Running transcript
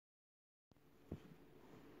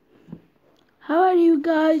How are you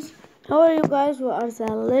guys? How are you guys? We are the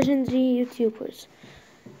legendary YouTubers.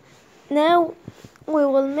 Now we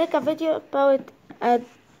will make a video about a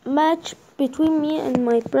match between me and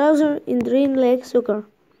my brother in Dream Lake Soccer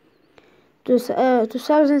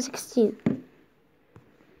 2016.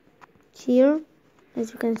 Here,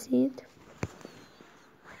 as you can see it.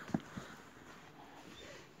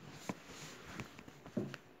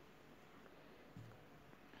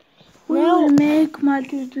 We will make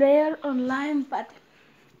multiplayer online battle.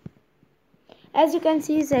 As you can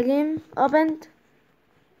see, the game opened.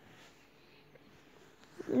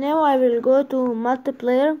 Now I will go to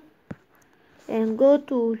multiplayer and go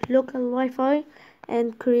to local Wi-Fi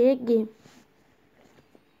and create game.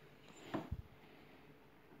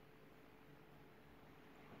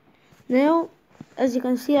 Now, as you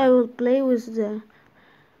can see, I will play with the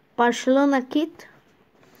Barcelona kit,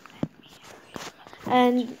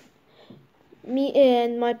 and me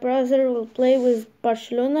and my brother will play with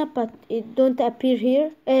Barcelona, but it don't appear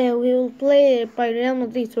here. We will play by Real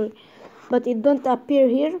Madrid, sorry, but it don't appear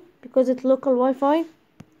here because it's local Wi-Fi.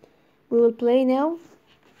 We will play now.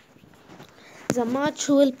 The match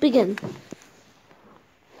will begin.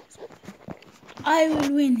 I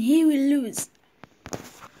will win, he will lose.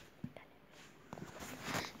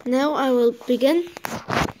 Now I will begin.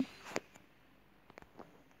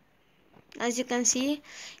 As you can see,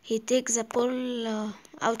 he takes the ball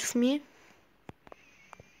out of me.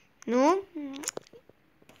 No,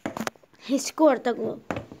 he scored a goal.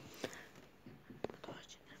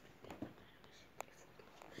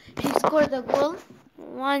 He scored a goal,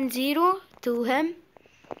 1-0 to him.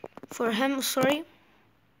 For him, sorry.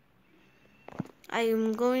 I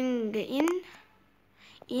am going in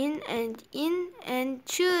and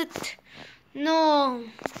shoot. No.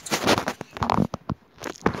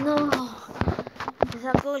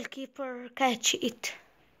 The goalkeeper catches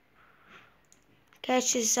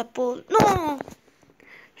the ball. No,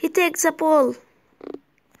 he takes the ball.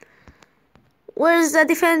 Where's the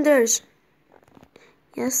defenders?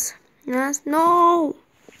 Yes, no.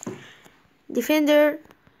 Defender.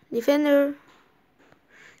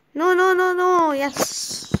 No,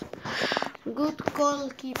 yes. Good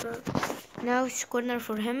goalkeeper. Now it's corner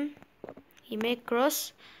for him. He make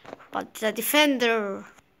cross, but the defender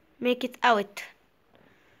make it out.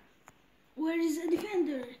 Where is the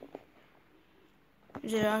defender?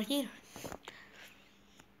 They are here.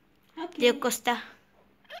 Okay. Diego Costa.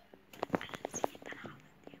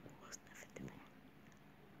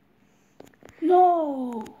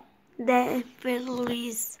 No. The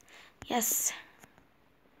Luis. Yes.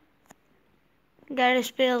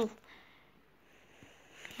 Gareth Bale.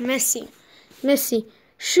 Messi.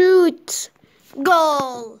 Shoot.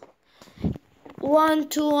 Goal.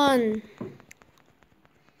 1-1.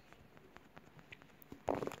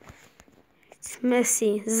 It's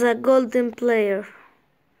Messi, the golden player.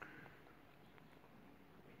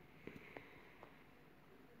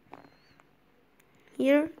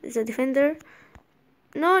 Here is the defender.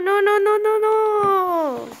 No.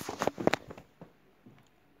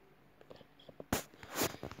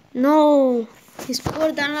 No, he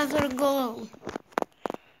scored another goal.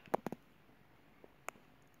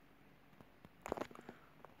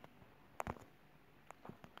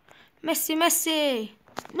 Messi.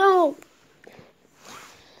 No.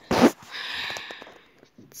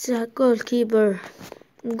 The goalkeeper.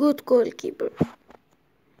 Good goalkeeper.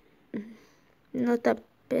 Not a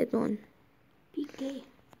bad one. PK.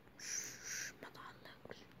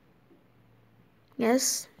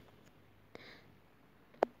 Yes.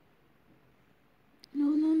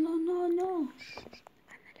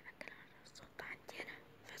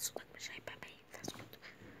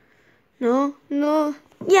 No. No.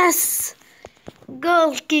 Yes.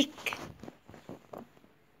 Goal kick.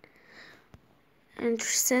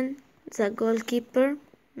 Anderson, the goalkeeper,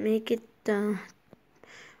 make it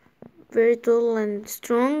very tall and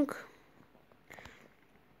strong.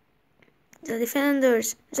 The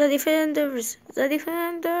defenders.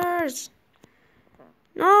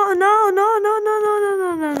 No.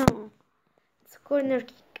 It's corner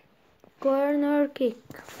kick.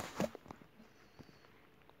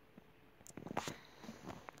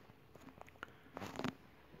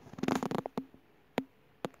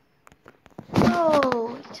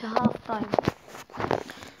 Oh, it's half time.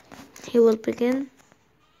 He will begin.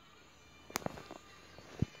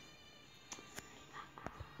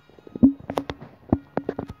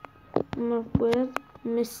 Marquez,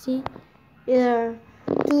 Messi, either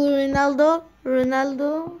to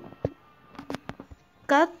Ronaldo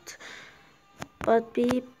cut, but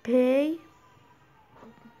be pay.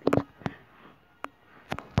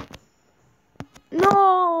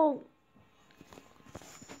 No,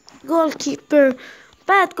 Goalkeeper.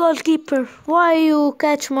 Bad goalkeeper. Why you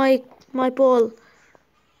catch my ball?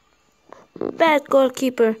 Bad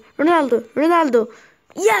goalkeeper. Ronaldo.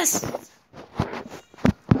 Yes!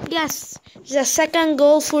 Yes! The second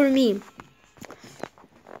goal for me.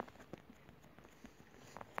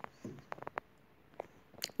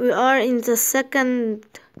 We are in the second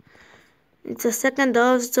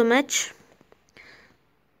of the match.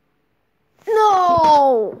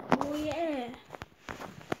 No! Oh yeah.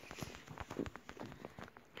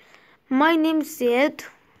 My name is Ziad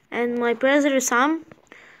and my brother is Sam.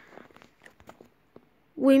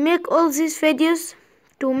 We make all these videos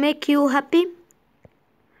to make you happy.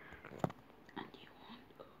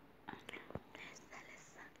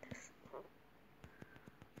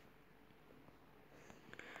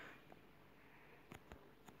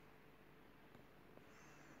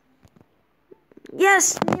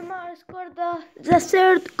 Yes, Neymar scored the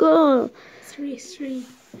third goal. 3-3.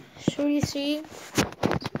 3-3.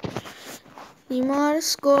 Neymar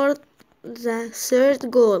scored the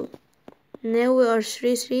third goal. Now we are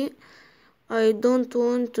 3-3. I don't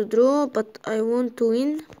want to draw, but I want to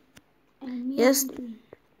win. And Yes.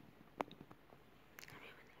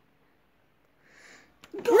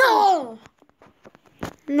 Go!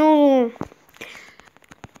 No.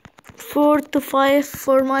 4-5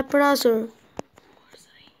 for my brother.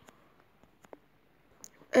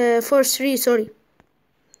 4-3, sorry.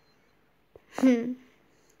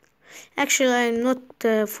 Actually, I'm not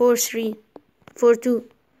 4-3. 4-2.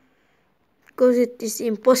 Because it is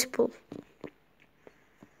impossible.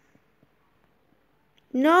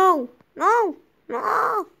 No.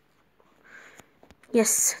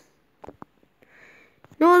 Yes.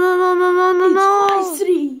 No. It's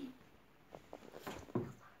 5-3.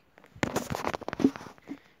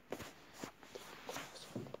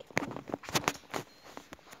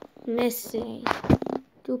 Messi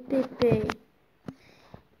to Pepe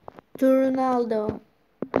to Ronaldo.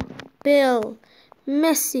 Bale.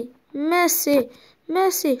 Messi.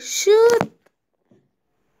 Shoot.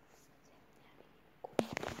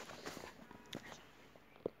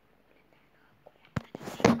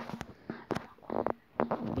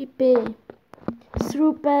 Pepe.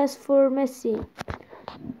 Through pass for Messi.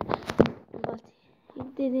 But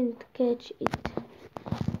he didn't catch it.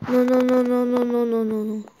 No. No.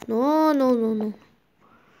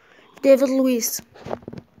 David Luiz.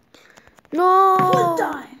 No. Full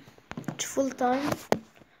time. Full time.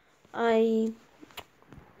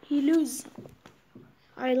 He lose.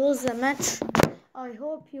 I lost the match. I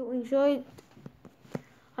hope you enjoyed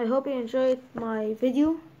my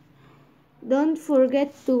video. Don't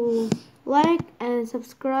forget to like and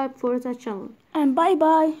subscribe for the channel. And bye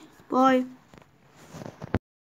bye. Bye.